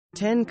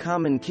10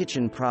 common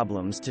kitchen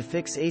problems to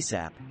fix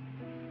ASAP.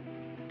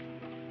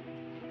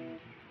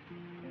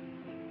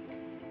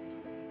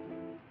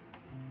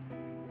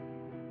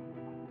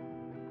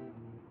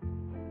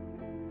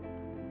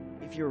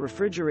 If your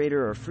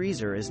refrigerator or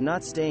freezer is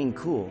not staying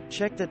cool,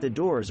 check that the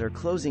doors are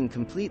closing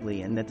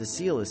completely and that the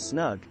seal is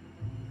snug.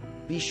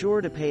 Be sure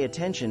to pay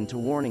attention to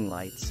warning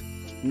lights.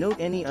 Note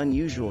any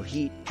unusual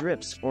heat,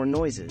 drips, or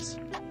noises.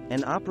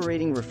 An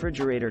operating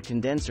refrigerator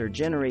condenser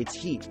generates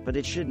heat, but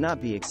it should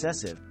not be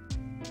excessive.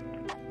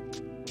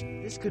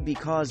 This could be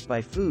caused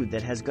by food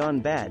that has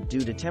gone bad due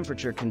to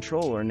temperature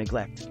control or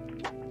neglect.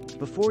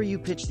 Before you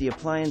pitch the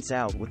appliance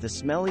out with the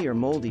smelly or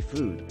moldy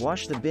food,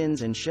 wash the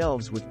bins and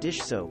shelves with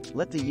dish soap,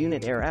 let the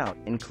unit air out,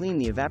 and clean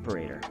the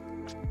evaporator.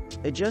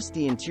 Adjust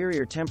the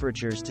interior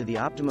temperatures to the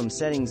optimum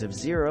settings of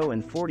 0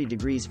 and 40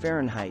 degrees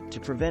Fahrenheit to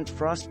prevent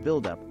frost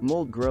buildup,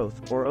 mold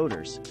growth, or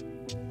odors.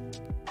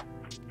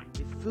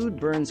 If food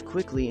burns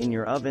quickly in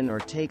your oven or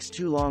takes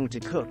too long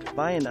to cook,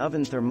 buy an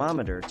oven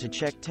thermometer to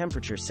check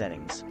temperature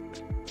settings.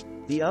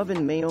 The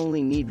oven may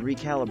only need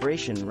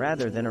recalibration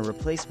rather than a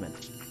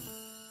replacement.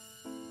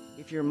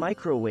 If your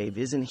microwave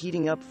isn't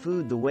heating up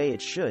food the way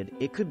it should,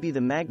 it could be the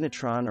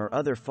magnetron or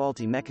other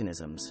faulty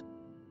mechanisms.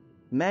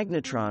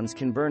 Magnetrons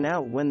can burn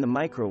out when the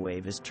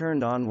microwave is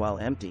turned on while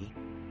empty.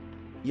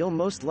 You'll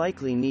most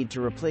likely need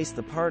to replace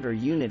the part or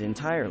unit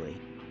entirely.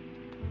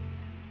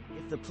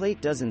 If the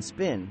plate doesn't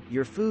spin,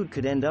 your food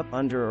could end up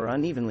under or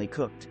unevenly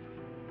cooked.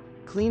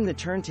 Clean the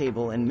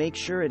turntable and make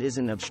sure it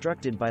isn't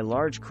obstructed by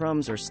large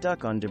crumbs or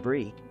stuck on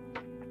debris.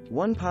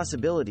 One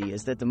possibility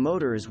is that the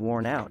motor is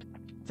worn out.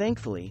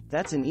 Thankfully,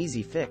 that's an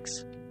easy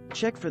fix.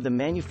 Check for the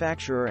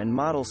manufacturer and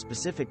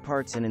model-specific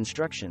parts and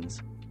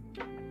instructions.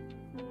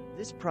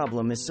 This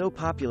problem is so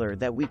popular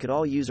that we could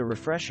all use a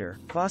refresher.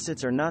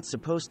 Faucets are not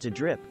supposed to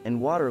drip,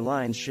 and water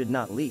lines should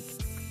not leak.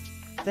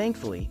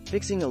 Thankfully,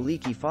 fixing a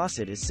leaky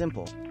faucet is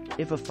simple.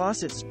 If a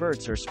faucet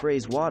spurts or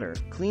sprays water,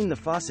 clean the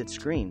faucet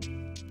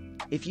screen.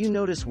 If you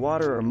notice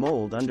water or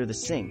mold under the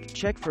sink,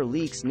 check for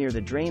leaks near the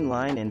drain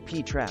line and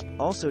P-trap.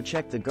 Also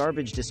check the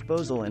garbage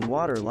disposal and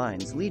water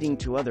lines leading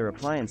to other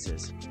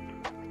appliances.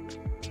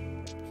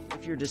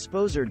 If your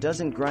disposer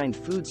doesn't grind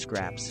food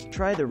scraps,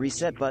 try the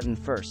reset button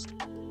first.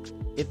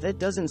 If that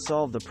doesn't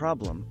solve the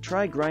problem,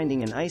 try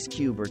grinding an ice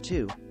cube or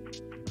two.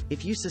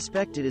 If you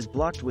suspect it is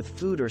blocked with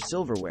food or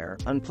silverware,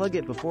 unplug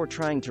it before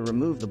trying to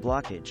remove the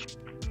blockage.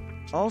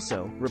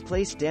 Also,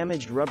 replace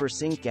damaged rubber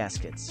sink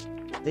gaskets.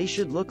 They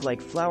should look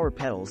like flower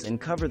petals and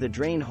cover the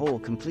drain hole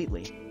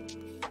completely.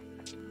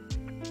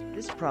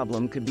 This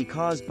problem could be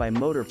caused by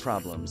motor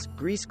problems,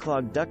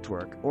 grease-clogged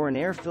ductwork, or an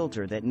air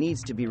filter that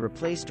needs to be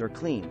replaced or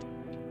cleaned.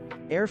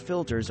 Air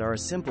filters are a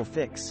simple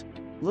fix.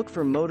 Look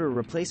for motor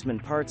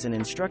replacement parts and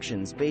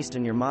instructions based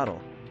on your model.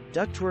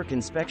 Ductwork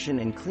inspection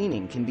and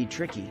cleaning can be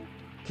tricky.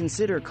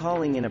 Consider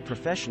calling in a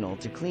professional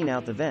to clean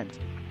out the vent.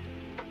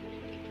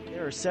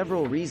 There are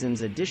several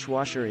reasons a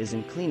dishwasher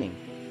isn't cleaning.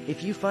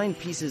 If you find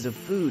pieces of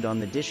food on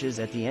the dishes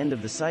at the end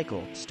of the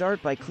cycle,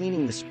 start by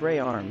cleaning the spray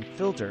arm,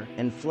 filter,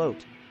 and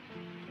float.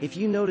 If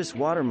you notice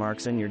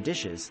watermarks on your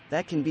dishes,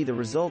 that can be the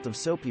result of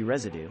soapy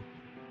residue.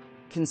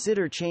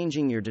 Consider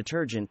changing your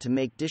detergent to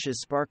make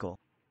dishes sparkle.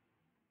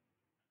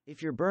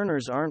 If your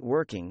burners aren't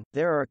working,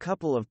 there are a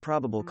couple of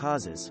probable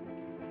causes.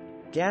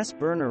 Gas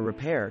burner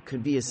repair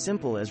could be as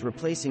simple as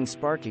replacing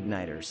spark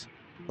igniters.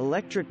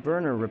 Electric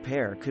burner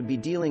repair could be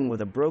dealing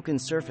with a broken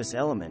surface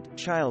element,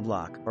 child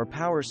lock, or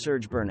power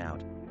surge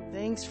burnout.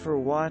 Thanks for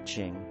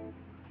watching.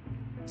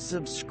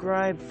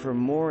 Subscribe for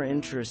more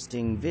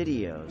interesting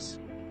videos.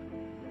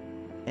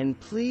 And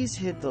please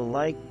hit the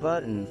like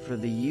button for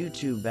the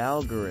YouTube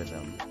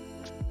algorithm.